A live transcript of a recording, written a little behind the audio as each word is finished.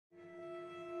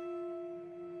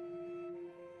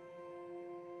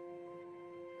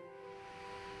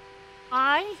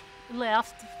I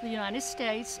left the United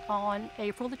States on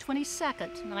April the 22nd,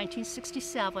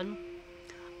 1967,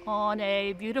 on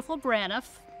a beautiful Braniff,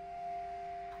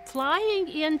 flying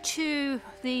into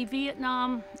the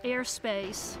Vietnam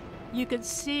airspace. You could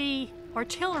see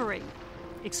artillery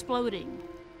exploding,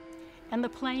 and the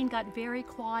plane got very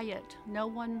quiet. No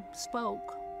one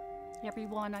spoke.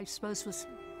 Everyone, I suppose, was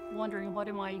wondering, what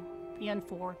am I in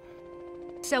for?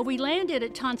 So we landed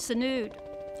at Tan Son Nhut,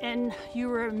 and you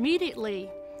were immediately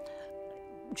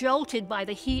jolted by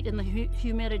the heat and the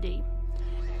humidity.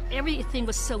 Everything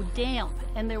was so damp,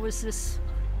 and there was this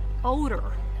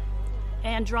odor.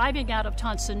 And driving out of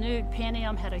Tan Son Nhut, Pan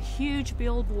Am had a huge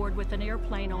billboard with an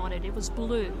airplane on it. It was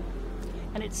blue,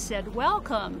 and it said,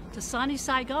 "Welcome to sunny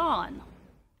Saigon."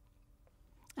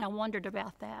 And I wondered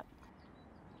about that.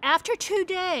 After 2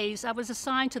 days, I was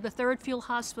assigned to the 3rd Field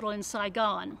Hospital in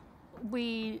Saigon.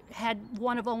 We had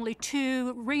one of only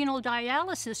 2 renal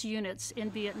dialysis units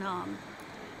in Vietnam.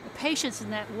 The patients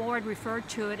in that ward referred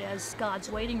to it as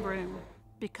God's waiting room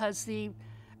because the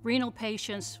renal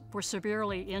patients were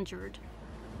severely injured.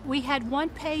 We had one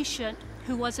patient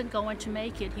who wasn't going to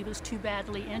make it. He was too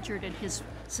badly injured, and his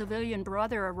civilian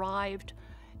brother arrived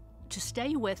to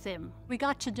stay with him. We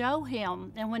got to know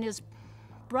him, and when his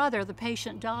brother, the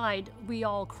patient, died, we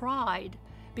all cried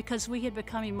because we had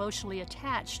become emotionally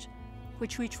attached,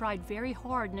 which we tried very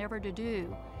hard never to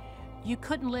do. You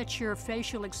couldn't let your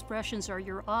facial expressions or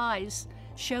your eyes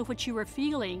show what you were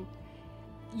feeling.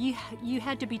 You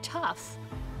had to be tough.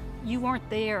 You weren't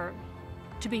there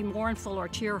to be mournful or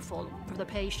tearful for the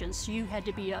patients. You had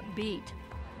to be upbeat.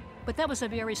 But that was a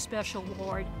very special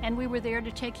ward, and we were there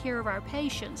to take care of our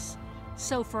patients.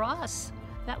 So for us,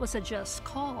 that was a just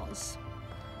cause.